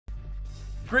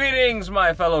Greetings,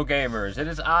 my fellow gamers. It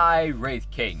is I, Wraith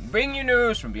King, bringing you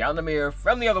news from beyond the mirror,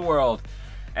 from the other world.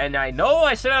 And I know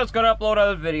I said I was going to upload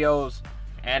other videos,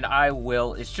 and I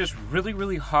will. It's just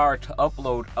really hard to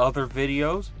upload other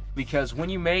videos, because when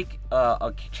you make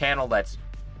a channel that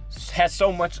has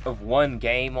so much of one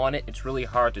game on it, it's really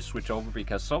hard to switch over,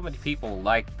 because so many people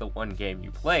like the one game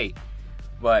you play.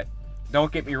 But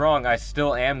don't get me wrong, I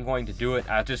still am going to do it.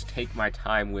 I'll just take my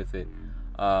time with it.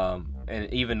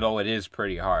 And even though it is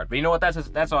pretty hard. But you know what,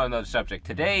 that's on another subject.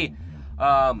 Today,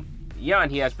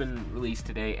 Yeonhee has been released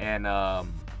today, and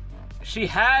she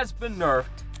has been nerfed.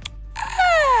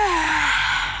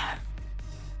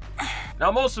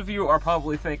 Now, most of you are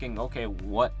probably thinking, okay,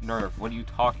 what nerf? What are you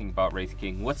talking about, Wraith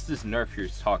King? What's this nerf you're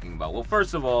talking about? Well,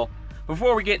 first of all,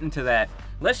 before we get into that,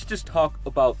 let's just talk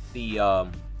about the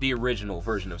original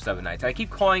version of Seven Nights. I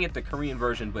keep calling it the Korean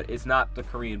version, but it's not the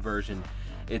Korean version.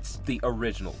 It's the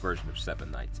original version of Seven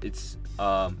Nights. It's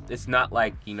not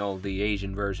like, you know, the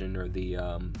Asian version or the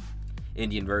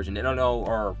Indian version, I don't know,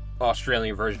 or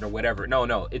Australian version or whatever.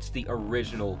 No, it's the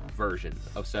original version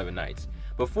of Seven Nights.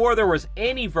 Before there was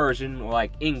any version,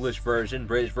 like English version,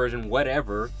 British version,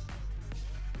 whatever,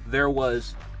 there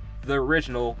was the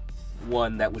original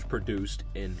one that was produced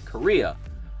in Korea.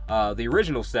 The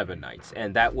original Seven Nights,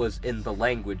 and that was in the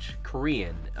language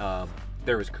Korean.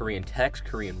 There was Korean text,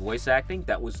 Korean voice acting.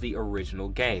 That was the original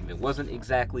game. It wasn't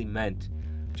exactly meant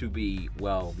to be,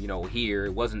 well, you know, here.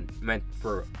 It wasn't meant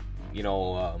for, you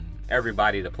know,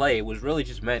 everybody to play. It was really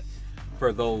just meant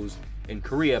for those in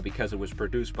Korea, because it was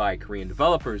produced by Korean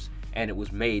developers, and it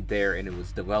was made there, and it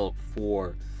was developed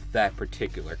for that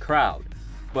particular crowd.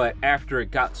 But after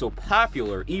it got so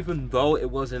popular, even though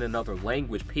it was in another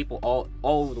language, people all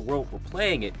over the world were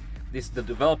playing it. The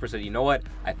developer said, you know what,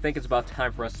 I think it's about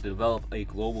time for us to develop a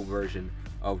global version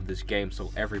of this game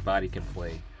so everybody can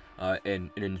play and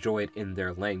enjoy it in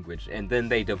their language. And then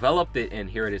they developed it, and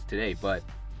here it is today. But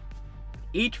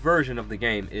each version of the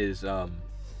game is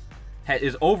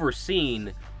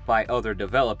overseen by other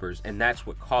developers, and that's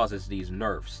what causes these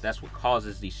nerfs. That's what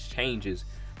causes these changes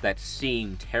that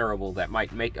seem terrible, that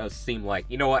might make us seem like,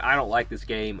 you know what, I don't like this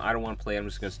game, I don't want to play it, I'm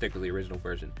just going to stick with the original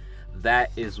version.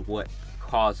 That is what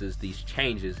causes these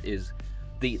changes, is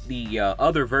the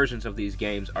other versions of these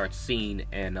games are seen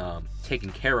and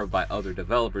taken care of by other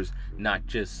developers, not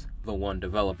just the one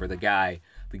developer, the guy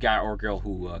or girl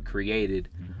who created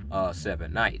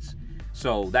Seven Nights.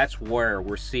 So that's where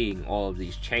we're seeing all of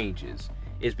these changes,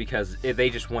 is because they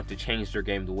just want to change their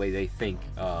game the way they think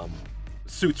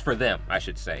suits for them, I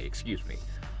should say, excuse me.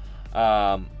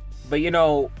 But you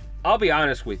know, I'll be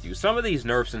honest with you, some of these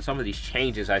nerfs and some of these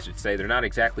changes, I should say, they're not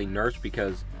exactly nerfs,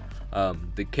 because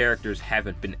the characters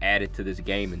haven't been added to this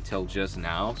game until just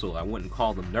now, so I wouldn't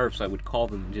call them nerfs, I would call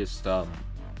them just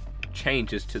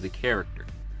changes to the character,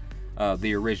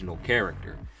 the original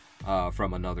character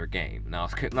from another game. Now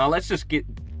let's just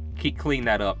clean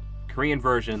that up. Korean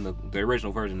version, the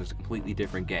original version, is a completely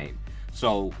different game,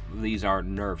 so these aren't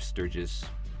nerfs, they're just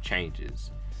changes.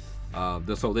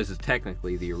 So this is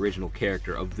technically the original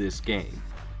character of this game.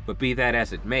 But be that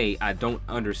as it may, I don't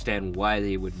understand why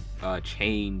they would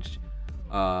change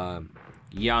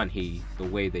Yeonhee the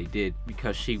way they did,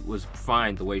 because she was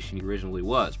fine the way she originally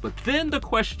was. But then the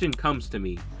question comes to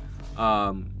me.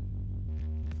 A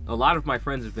lot of my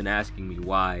friends have been asking me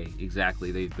why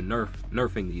exactly they've been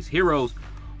nerfing these heroes.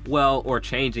 Well, or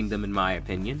changing them, in my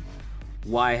opinion.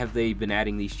 Why have they been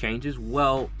adding these changes?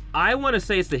 Well, I want to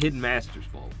say it's the Hidden Masters'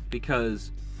 fault,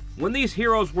 because when these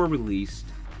heroes were released,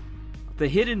 the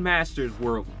Hidden Masters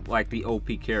were like the OP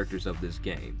characters of this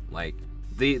game. Like,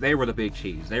 they were the big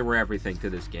cheese. They were everything to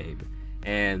this game,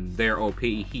 and they're OP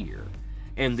here.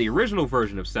 And the original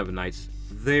version of Seven Nights,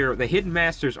 the Hidden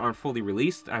Masters aren't fully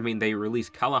released. I mean, they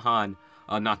released Callahan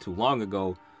not too long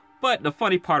ago. But the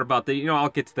funny part about that, you know, I'll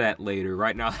get to that later.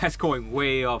 Right now, that's going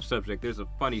way off subject. There's a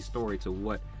funny story to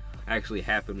what actually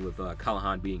happened with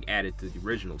Callahan being added to the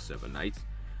original Seven Nights.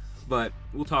 But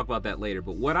we'll talk about that later.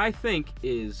 But what I think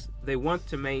is they want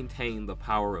to maintain the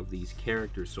power of these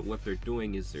characters. So what they're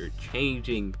doing is they're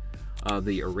changing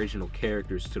the original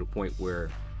characters to the point where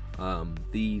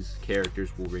these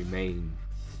characters will remain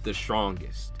the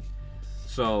strongest.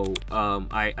 So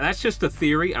that's just a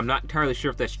theory. I'm not entirely sure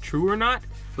if that's true or not,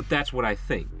 but that's what I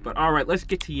think. But alright, let's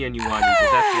get to Yeonhee,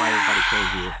 because that's why everybody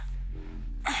came here.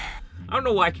 I don't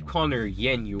know why I keep calling her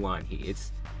Yeonhee.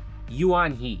 It's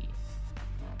Yeonhee.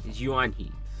 It's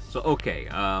Yeonhee. So okay,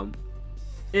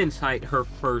 Insight, her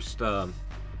first, her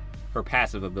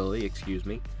passive ability, excuse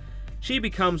me. She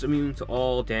becomes immune to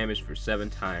all damage for 7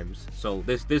 times. So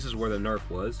this is where the nerf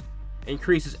was.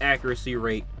 Increases accuracy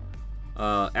rate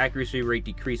Accuracy rate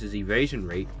decreases evasion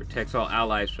rate, protects all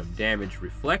allies from damage.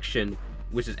 Reflection,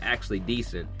 which is actually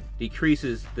decent,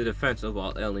 decreases the defense of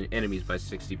all enemies by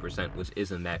 60%, which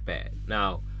isn't that bad.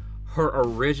 Now, her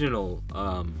original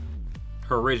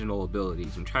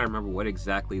abilities, I'm trying to remember what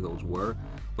exactly those were,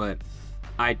 but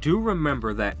I do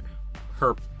remember that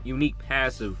her unique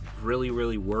passive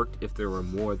really worked if there were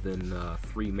more than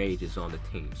 3 mages on the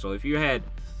team. So if you had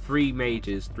 3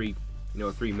 mages, 3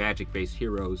 magic-based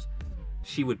heroes,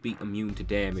 she would be immune to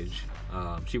damage.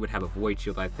 She would have a void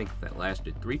shield, I think, that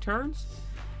lasted 3 turns,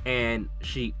 and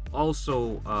she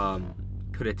also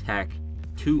could attack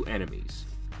 2 enemies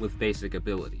with basic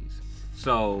abilities.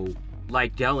 So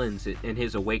like Dellen's in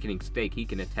his awakening state, he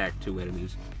can attack 2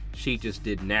 enemies. She just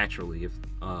did naturally.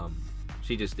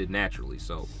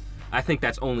 So I think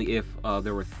that's only if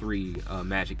there were 3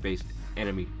 magic-based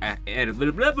enemy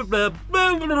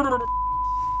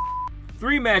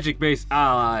 3 magic-based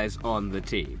allies on the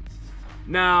team.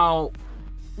 Now,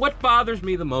 what bothers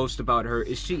me the most about her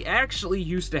is she actually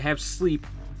used to have sleep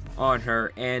on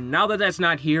her, and now that that's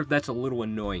not here, that's a little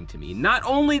annoying to me. Not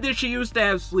only did she used to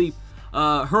have sleep,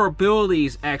 her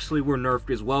abilities actually were nerfed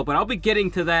as well, but I'll be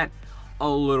getting to that a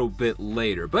little bit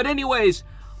later. But anyways,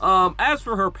 as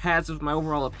for her passive, my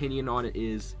overall opinion on it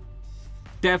is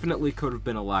definitely could have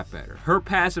been a lot better. Her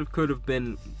passive could have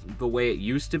been the way it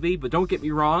used to be, but don't get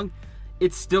me wrong,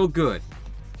 it's still good.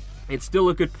 It's still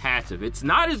a good passive. It's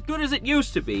not as good as it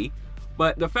used to be,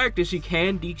 but the fact that she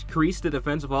can decrease the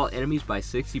defense of all enemies by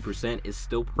 60% is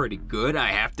still pretty good, I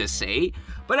have to say.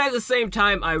 But at the same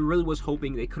time, I really was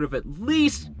hoping they could have at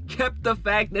least kept the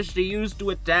fact that she used to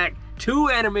attack 2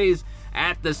 enemies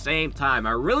at the same time.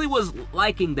 I really was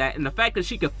liking that, and the fact that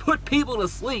she could put people to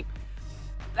sleep,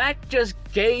 that just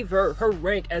gave her her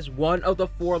rank as one of the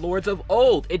 4 lords of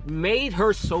old. It made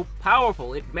her so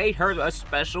powerful. It made her a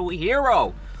special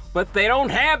hero. But they don't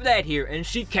have that here, and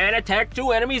she can't attack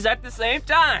 2 enemies at the same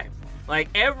time. Like,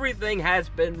 everything has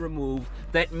been removed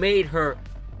that made her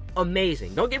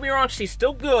amazing. Don't get me wrong, she's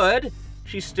still good.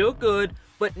 She's still good,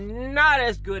 but not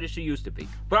as good as she used to be.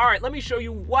 But alright, let me show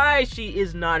you why she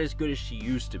is not as good as she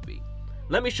used to be.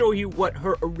 Let me show you what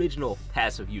her original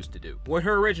passive used to do. What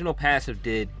her original passive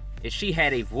did is she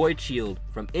had a void shield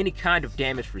from any kind of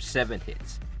damage for 7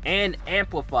 hits, and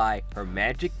amplify her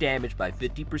magic damage by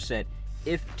 50%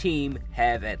 if team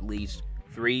have at least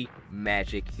 3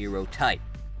 magic hero type.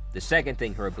 The second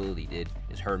thing her ability did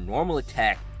is her normal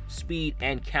attack, speed,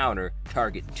 and counter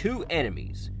target 2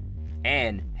 enemies,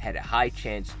 and had a high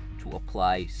chance to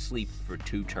apply sleep for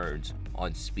 2 turns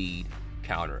on speed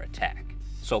counter attack.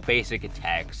 So basic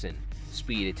attacks and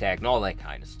speed attack and all that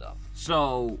kind of stuff.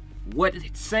 So what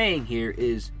it's saying here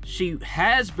is she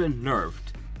has been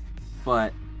nerfed,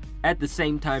 but at the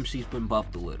same time she's been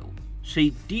buffed a little.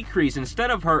 She decreased, instead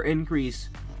of her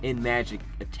increase in magic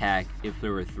attack if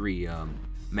there were 3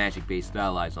 magic-based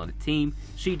allies on the team,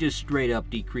 she just straight up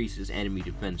decreases enemy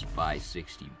defense by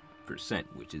 60%,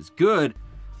 which is good,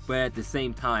 but at the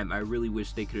same time, I really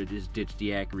wish they could have just ditched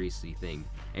the accuracy thing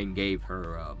and gave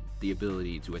her the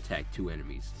ability to attack 2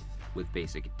 enemies with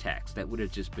basic attacks. That would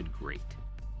have just been great.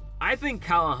 I think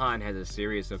Callahan has a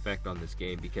serious effect on this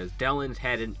game because Dellen's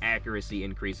had an accuracy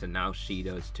increase and now she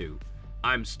does too.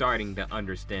 I'm starting to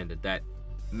understand that that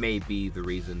may be the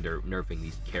reason they're nerfing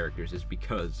these characters is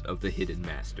because of the Hidden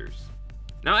Masters.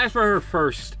 Now, as for her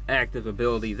first active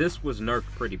ability, this was nerfed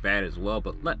pretty bad as well,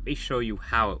 but let me show you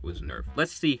how it was nerfed.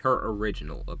 Let's see her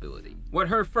original ability. What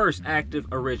her first active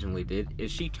originally did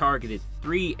is she targeted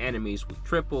 3 enemies with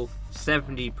triple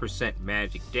 70%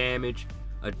 magic damage,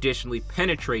 additionally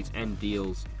penetrates and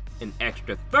deals an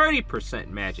extra 30%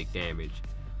 magic damage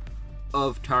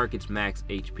of target's max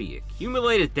HP.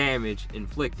 Accumulated damage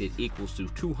inflicted equals to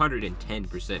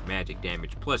 210% magic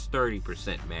damage plus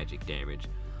 30% magic damage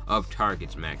of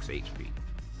target's max HP.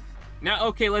 Now,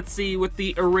 okay, let's see what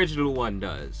the original one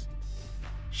does.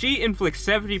 She inflicts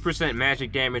 70%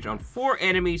 magic damage on 4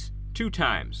 enemies 2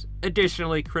 times.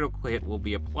 Additionally, critical hit will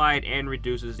be applied and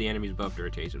reduces the enemy's buff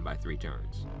duration by 3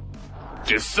 turns.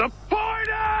 Disappointed!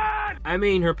 I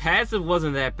mean, her passive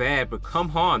wasn't that bad, but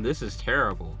come on, this is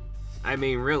terrible. I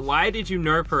mean, why did you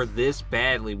nerf her this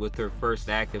badly with her first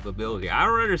active ability? I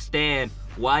don't understand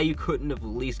why you couldn't have at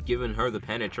least given her the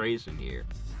penetration here.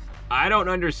 I don't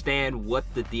understand what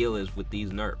the deal is with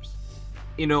these nerfs.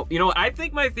 You know, I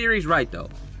think my theory's right, though.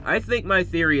 I think my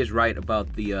theory is right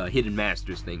about the Hidden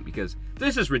Masters thing, because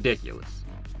this is ridiculous.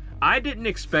 I didn't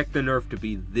expect the nerf to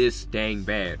be this dang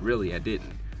bad. Really, I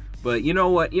didn't. But you know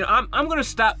what? I'm gonna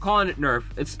stop calling it nerf.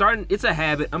 It's a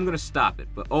habit. I'm gonna stop it.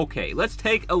 But okay, let's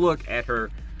take a look at her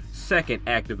second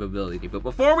active ability. But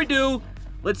before we do,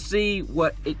 let's see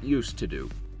what it used to do.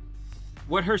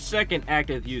 What her second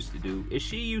active used to do is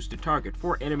she used to target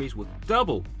 4 enemies with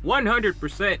double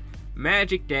 100%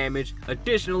 magic damage,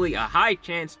 additionally a high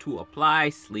chance to apply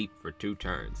sleep for 2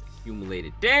 turns.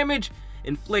 Accumulated damage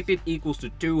inflicted equals to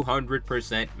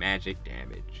 200% magic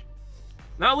damage.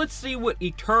 Now let's see what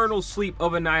Eternal Sleep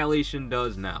of Annihilation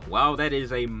does now. Wow, that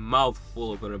is a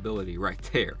mouthful of an ability right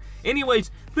there. Anyways,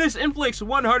 this inflicts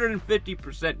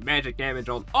 150% magic damage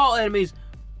on all enemies,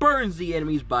 burns the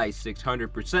enemies by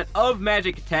 600% of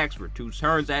magic attacks for 2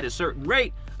 turns at a certain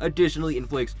rate, additionally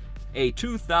inflicts a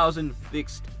 2000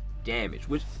 fixed damage,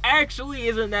 which actually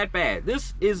isn't that bad.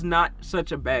 This is not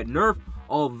such a bad nerf,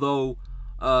 although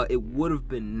it would have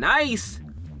been nice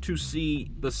to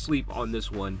see the sleep on this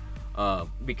one,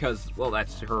 because, well,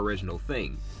 that's her original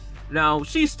thing. Now,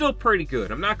 she's still pretty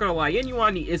good. I'm not gonna lie,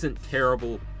 Yeonhee isn't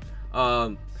terrible.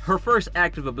 Her first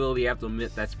active ability, I have to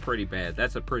admit, that's pretty bad.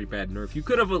 That's a pretty bad nerf. You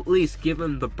could have at least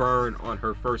given the burn on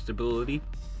her first ability,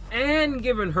 and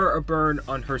given her a burn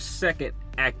on her second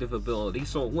active ability,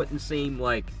 so it wouldn't seem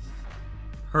like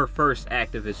her first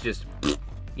active is just,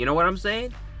 you know what I'm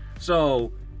saying?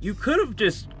 So, you could have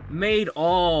just made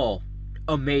all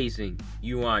amazing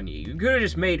Yeonhee. You could have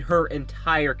just made her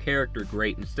entire character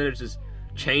great instead of just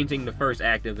changing the first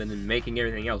active and then making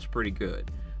everything else pretty good.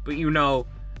 But you know,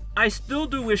 I still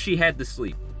do wish she had the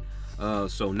sleep.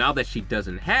 So now that she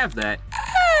doesn't have that,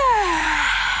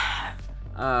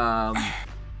 I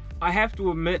have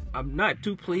to admit I'm not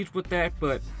too pleased with that,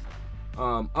 but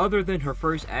other than her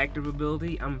first active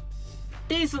ability, I'm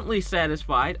decently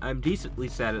satisfied.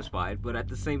 But at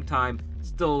the same time,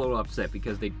 still a little upset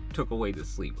because they took away the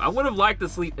sleep. I would have liked the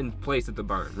sleep in place of the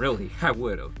burn, really, I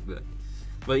would have.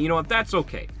 But you know what, that's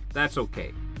okay. That's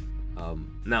okay.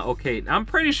 Now, okay, I'm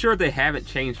pretty sure they haven't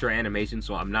changed her animation,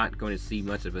 so I'm not going to see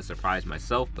much of a surprise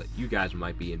myself, but you guys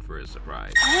might be in for a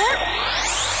surprise.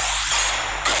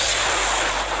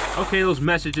 Okay, those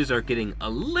messages are getting a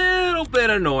little bit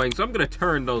annoying, so I'm going to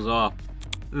turn those off.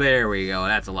 There we go,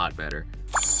 that's a lot better.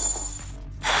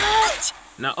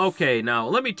 Now, okay, now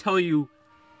let me tell you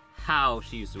how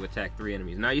she used to attack 3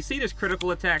 enemies. Now, you see this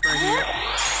critical attack right here?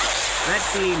 That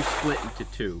beam split into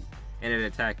 2, and it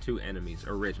attacked 2 enemies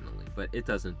originally, but it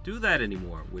doesn't do that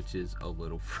anymore, which is a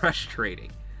little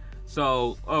frustrating.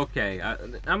 So, okay,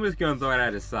 I'm just gonna throw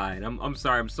that aside. I'm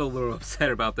sorry, I'm still a little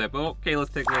upset about that, but okay,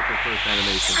 let's take a look at the first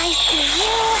animation. I see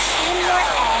you and your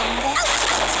end.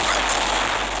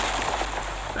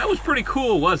 That was pretty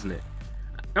cool, wasn't it?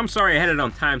 I'm sorry I had it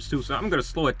on ×2, so I'm gonna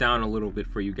slow it down a little bit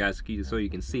for you guys so you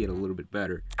can see it a little bit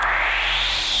better.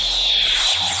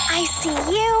 I see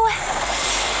you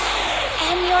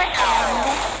and your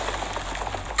end.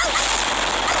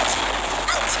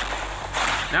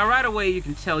 Now right away you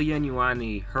can tell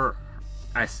Yeonhee her.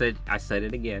 I said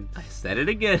it again. I said it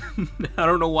again. I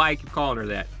don't know why I keep calling her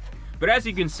that. But as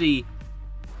you can see,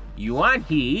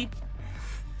 Yeonhee,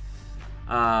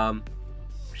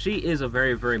 she is a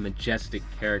very, very majestic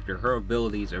character. Her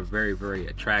abilities are very, very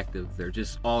attractive. They're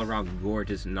just all around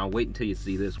gorgeous. And I'll wait until you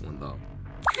see this one though.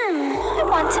 I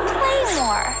want to play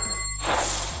more.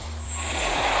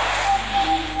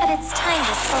 But it's time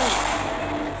to sleep.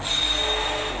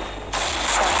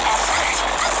 Forever.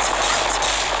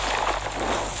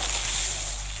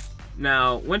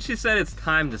 Now, when she said it's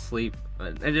time to sleep,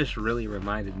 it just really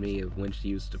reminded me of when she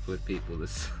used to put people to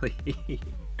sleep.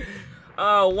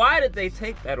 Why did they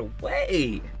take that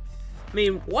away? I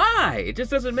mean, why? It just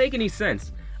doesn't make any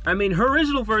sense. I mean, her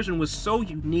original version was so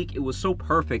unique, it was so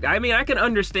perfect. I mean, I can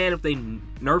understand if they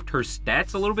nerfed her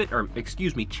stats a little bit, or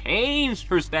excuse me, changed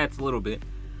her stats a little bit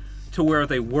to where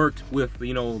they worked with,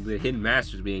 you know, the hidden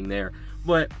masters being there.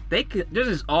 But they could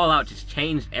just all out just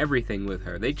changed everything with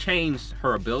her. They changed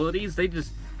her abilities. They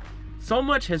just, so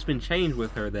much has been changed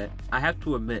with her that I have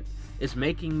to admit, it's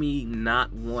making me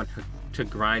not want her to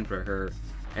grind for her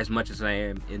as much as I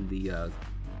am in the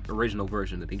original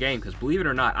version of the game, because believe it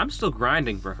or not, I'm still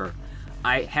grinding for her.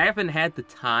 I haven't had the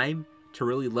time to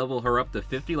really level her up to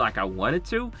 50 like I wanted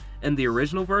to in the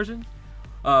original version,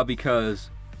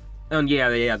 because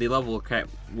the level cap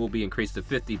will be increased to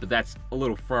 50, but that's a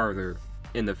little farther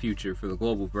in the future for the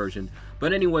global version.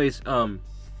 But anyways,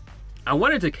 I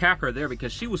wanted to cap her there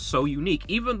because she was so unique.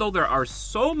 Even though there are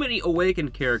so many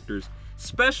awakened characters,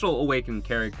 special awakened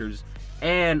characters,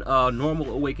 and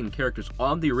normal awakened characters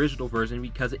on the original version,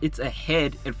 because it's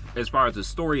ahead as far as the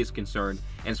story is concerned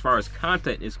and as far as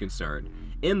content is concerned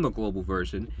in the global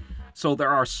version. So there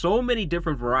are so many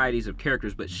different varieties of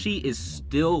characters, but she is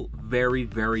still very,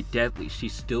 very deadly.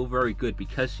 She's still very good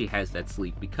because she has that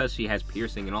sleep, because she has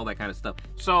piercing and all that kind of stuff.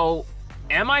 So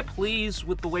am I pleased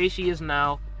with the way she is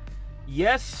now?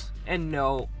 yes and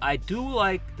no. I do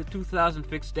like the 2000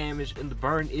 fixed damage, and the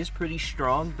burn is pretty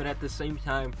strong, but at the same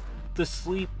time, the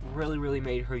sleep really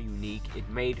made her unique. It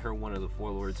made her one of the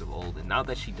four lords of old, and now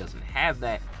that she doesn't have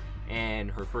that,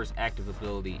 and her first active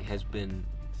ability has been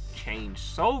changed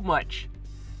so much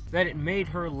that it made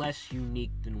her less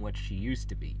unique than what she used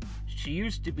to be. She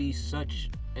used to be such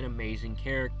an amazing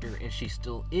character, and she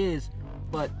still is,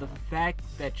 but the fact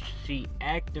that she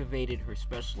activated her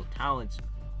special talents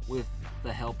with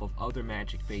the help of other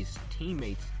magic-based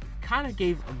teammates kind of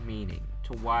gave a meaning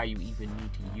to why you even need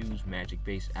to use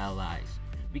magic-based allies.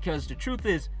 Because the truth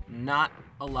is, not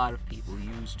a lot of people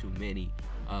use too many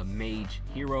mage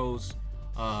heroes,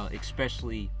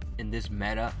 especially in this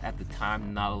meta. At the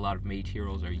time, not a lot of mage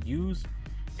heroes are used,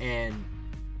 and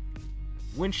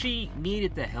when she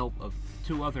needed the help of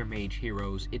two other mage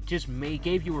heroes, it just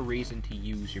gave you a reason to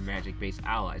use your magic-based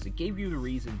allies. It gave you the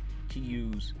reason to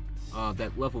use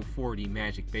that level 40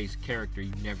 magic-based character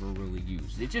you never really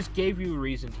used. It just gave you a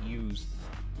reason to use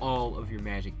all of your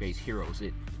magic-based heroes.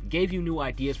 It gave you new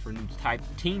ideas for new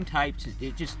team types.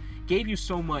 It just gave you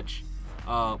so much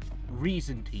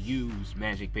reason to use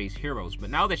magic-based heroes. But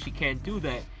now that she can't do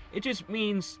that, it just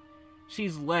means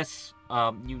she's less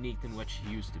unique than what she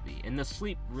used to be. And the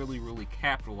sleep really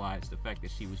capitalized the fact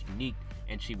that she was unique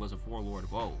and she was a four lord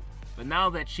of old. But now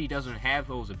that she doesn't have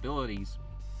those abilities,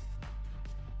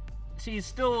 she's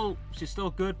still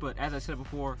good, but as I said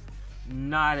before,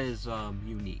 not as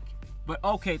unique. But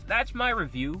okay, that's my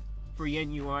review for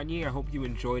Yeonhee. I hope you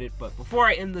enjoyed it. But before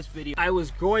I end this video, I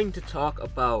was going to talk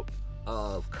about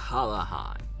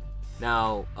Callahan.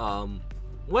 Now,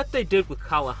 what they did with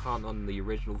Callahan on the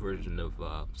original version of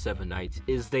Seven Knights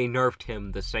is they nerfed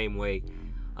him the same way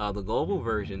the global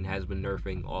version has been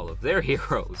nerfing all of their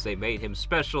heroes. They made him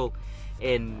special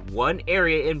in one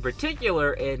area in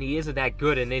particular, and he isn't that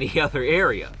good in any other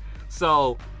area.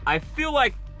 So I feel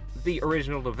like the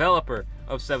original developer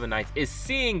of Seven Knights is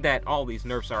seeing that all these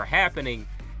nerfs are happening,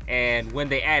 and when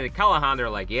they added Callahan,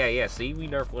 they're like, yeah, see, we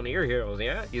nerfed one of your heroes,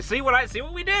 yeah? You see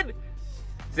what we did?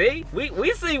 See?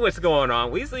 We see what's going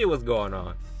on. We see what's going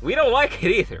on. We don't like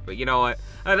it either, but you know what?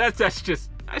 That's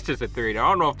just a theory. I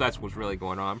don't know if that's what's really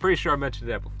going on. I'm pretty sure I mentioned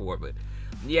that before, but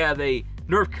yeah, they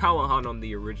nerfed Callahan on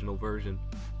the original version.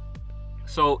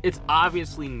 So it's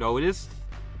obviously noticed.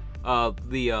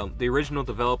 The original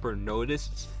developer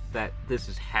noticed that this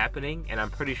is happening, and I'm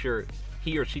pretty sure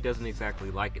he or she doesn't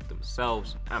exactly like it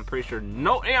themselves. I'm pretty sure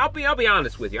I'll be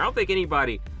honest with you. I don't think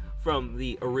anybody from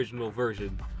the original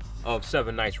version of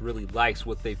Seven Knights really likes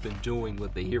what they've been doing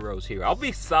with the heroes here. I'll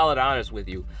be solid honest with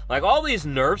you. Like, all these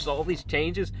nerfs, all these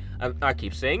changes, I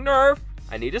keep saying nerf,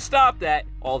 I need to stop that.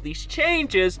 All these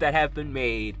changes that have been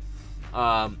made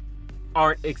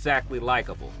aren't exactly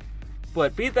likable.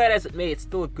 But be that as it may, it's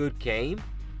still a good game.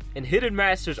 And Hidden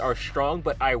Masters are strong,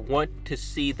 but I want to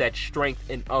see that strength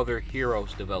in other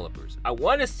heroes developers. I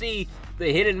want to see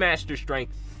the Hidden Master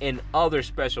strength in other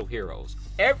special heroes.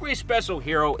 Every special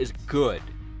hero is good.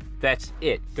 That's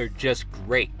it. They're just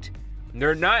great.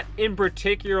 They're not in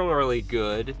particularly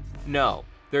good. No.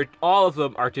 All of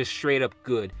them are just straight up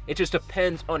good. It just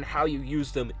depends on how you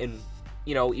use them in,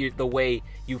 the way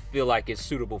you feel like is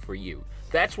suitable for you.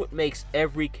 That's what makes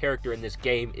every character in this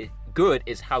game good,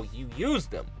 is how you use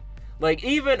them. Like,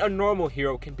 even a normal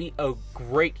hero can be a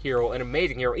great hero, an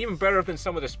amazing hero, even better than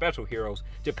some of the special heroes,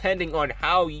 depending on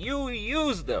how you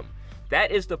use them.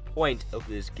 That is the point of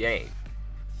this game.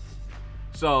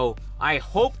 So, I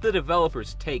hope the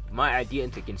developers take my idea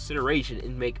into consideration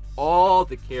and make all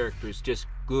the characters just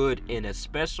good in a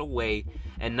special way,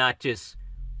 and not just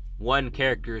one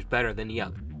character is better than the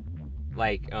other.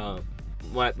 Like,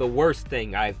 the worst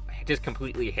thing I just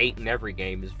completely hate in every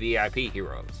game is VIP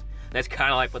heroes. That's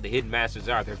kind of like what the Hidden Masters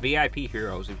are. They're VIP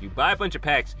heroes. If you buy a bunch of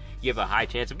packs, you have a high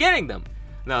chance of getting them.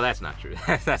 No, that's not true.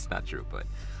 That's not true, but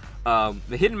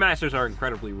the Hidden Masters are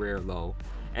incredibly rare, though.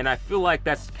 And I feel like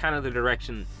that's kind of the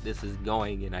direction this is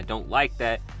going, and I don't like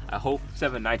that. I hope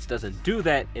Seven Knights doesn't do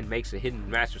that and makes the Hidden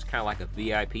Masters kind of like a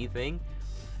VIP thing.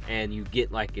 And you get,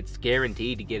 like, it's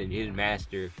guaranteed to get a Hidden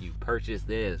Master if you purchase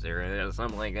this or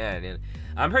something like that. And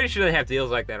I'm pretty sure they have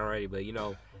deals like that already, but,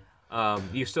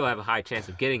 you still have a high chance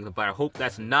of getting them. But I hope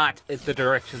that's not the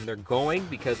direction they're going,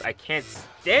 because I can't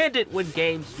stand it when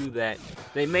games do that.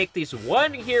 They make these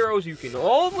one heroes you can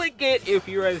only get if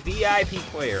you're a VIP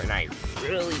player, and I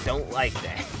really don't like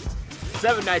that.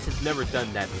 Seven Knights has never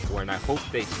done that before, and I hope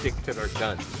they stick to their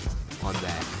guns on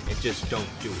that and just don't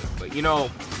do it. But,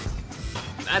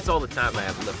 that's all the time I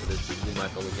have left for this review, my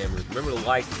fellow gamers. Remember to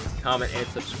like, comment, and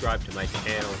subscribe to my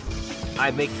channel.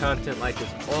 I make content like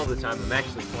this all the time. I'm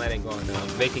actually planning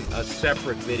on making a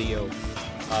separate video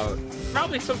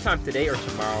Probably sometime today or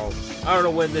tomorrow. I don't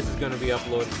know when this is going to be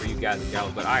uploaded for you guys and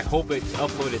gals, but I hope it's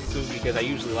uploaded soon because I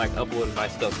usually like uploading my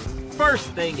stuff first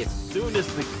thing as soon as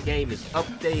the game is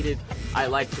updated. I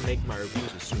like to make my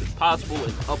reviews as soon as possible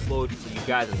and upload so you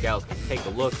guys and gals can take a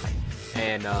look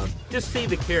and just see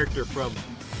the character from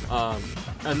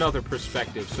another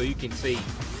perspective, so you can see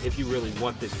if you really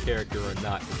want this character or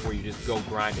not before you just go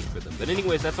grinding for them. But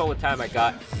anyways, that's all the time I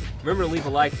got. Remember to leave a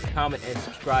like, comment, and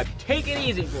subscribe. Take it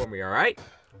easy for me, alright?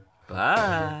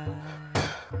 Bye.